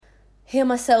Hear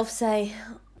myself say,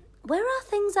 where are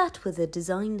things at with the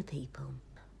design people?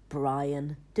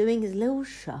 Brian, doing his little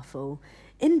shuffle,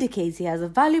 indicates he has a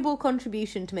valuable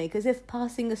contribution to make, as if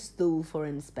passing a stool for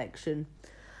inspection.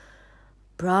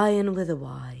 Brian with a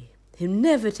Y, who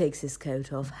never takes his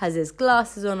coat off, has his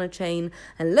glasses on a chain,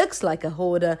 and looks like a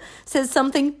hoarder, says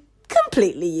something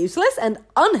completely useless and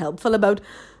unhelpful about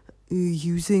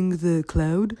using the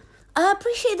cloud. I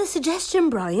appreciate the suggestion,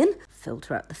 Brian.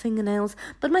 Filter out the fingernails.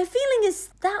 But my feeling is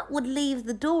that would leave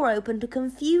the door open to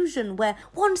confusion, where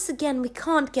once again we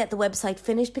can't get the website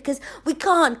finished because we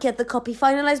can't get the copy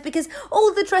finalised because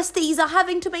all the trustees are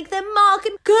having to make their mark,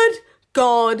 and good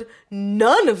God,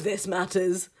 none of this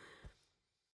matters.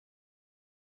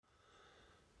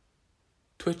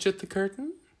 Twitch at the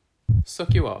curtain?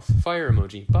 Suck you off, fire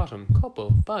emoji, bottom,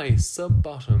 couple, bye, sub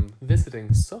bottom,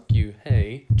 visiting, suck you,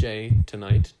 hey, J,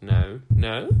 tonight, now,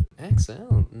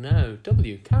 XL, now,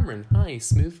 W, Cameron, hi,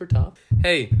 smooth for top,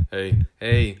 hey,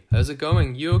 how's it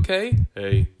going, you okay,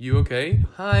 hey, you okay,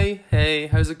 hi, hey,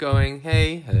 how's it going,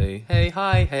 hey,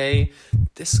 hi, hey,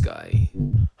 this guy.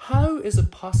 How is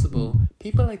it possible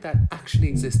people like that actually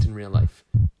exist in real life?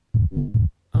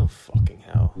 Oh, fucking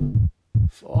hell.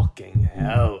 Fucking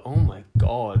hell. Oh my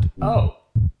God. Oh,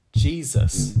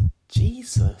 Jesus.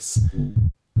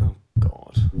 Oh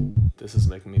God. This is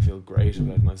making me feel great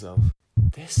about myself.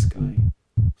 This guy.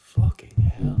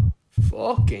 Fucking hell.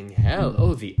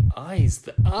 Oh, the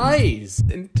eyes.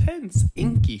 Intense,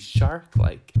 inky,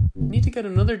 shark-like. Need to get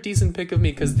another decent pic of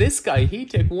me, because this guy, he'd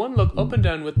take one look up and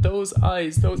down with those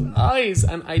eyes,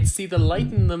 and I'd see the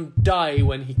light in them die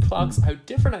when he clocks how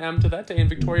different I am to that day in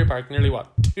Victoria Park nearly,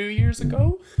 2 years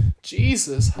ago?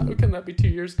 Jesus, how can that be 2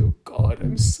 years ago? God,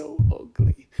 I'm so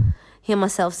ugly. Hear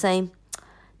myself saying,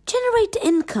 generate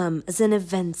income as an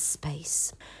event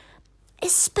space.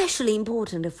 Especially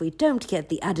important if we don't get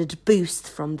the added boost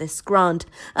from this grant.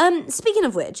 Speaking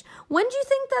of which, when do you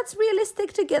think that's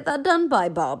realistic to get that done by,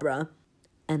 Barbara?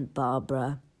 And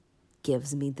Barbara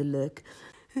gives me the look.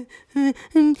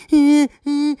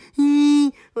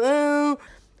 Well,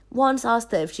 once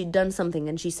asked her if she'd done something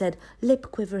and she said,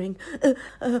 lip quivering,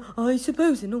 I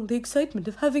suppose in all the excitement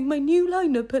of having my new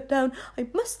liner put down, I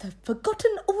must have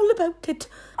forgotten all about it.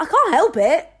 I can't help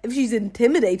it if she's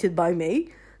intimidated by me.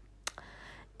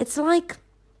 It's like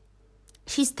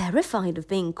she's terrified of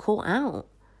being caught out.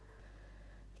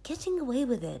 Getting away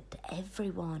with it,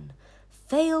 everyone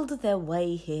failed their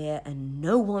way here and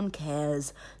no one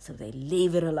cares, so they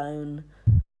leave it alone.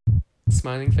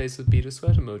 Smiling face with beat of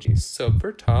sweat emojis. Sub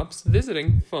for tops,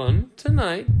 visiting, fun,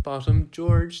 tonight, bottom,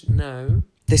 George, now.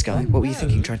 This guy, what were you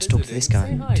thinking trying to talk to this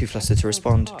guy? Too flustered to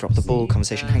respond, drop the ball,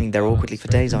 conversation hanging there awkwardly for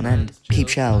days on end. Keep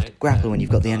shelled, grapple when you've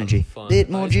got the energy. Bit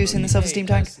more juice in the self-esteem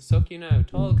tank?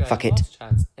 Fuck it.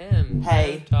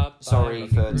 Hey, sorry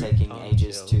for taking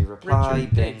ages to reply,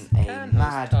 been a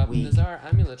mad week.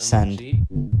 Send.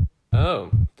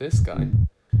 Oh, this guy.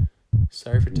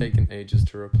 Sorry for taking ages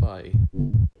to reply.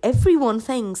 Everyone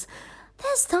thinks,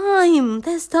 there's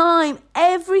time,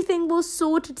 everything will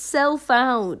sort itself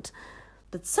out.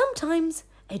 But sometimes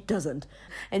it doesn't.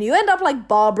 And you end up like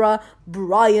Barbara,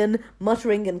 Brian,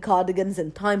 muttering in cardigans,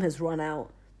 and time has run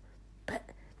out.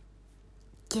 But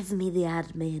give me the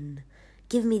admin.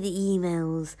 Give me the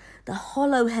emails. The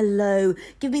hollow hello.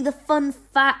 Give me the fun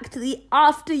fact. The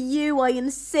after you, I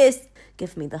insist.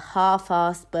 Give me the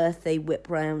half-assed birthday whip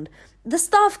round. The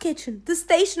staff kitchen. The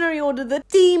stationery order. The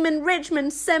team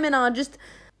enrichment seminar. Just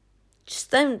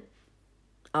don't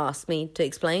ask me to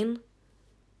explain,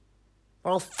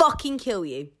 or I'll fucking kill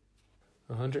you.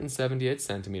 178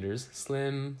 centimeters,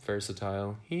 slim,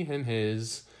 versatile, he, him,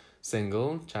 his,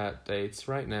 single, chat dates,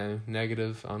 right now,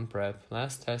 negative, on prep,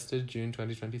 last tested June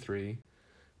 2023.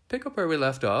 Pick up where we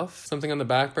left off, something on the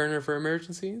back burner for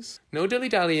emergencies. No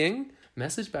dilly-dallying.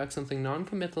 Message back something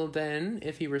non-committal, then,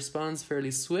 if he responds fairly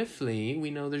swiftly,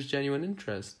 we know there's genuine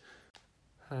interest.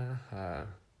 Ha.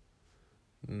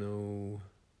 No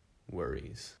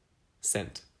worries.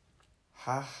 Sent.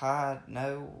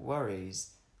 No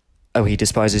worries. Oh, he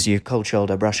despises you. Cold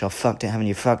shoulder, brush off. Fucked it, haven't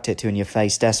you? Fucked it, two in your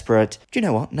face, desperate. Do you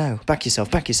know what? No. Back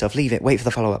yourself. Leave it. Wait for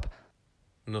the follow-up.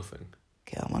 Nothing.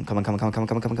 Come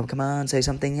on. Say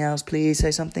something else, please. Say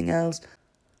something else.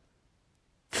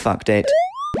 Fucked it.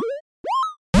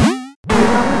 My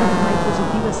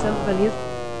positive self-belief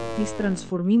is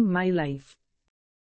transforming my life.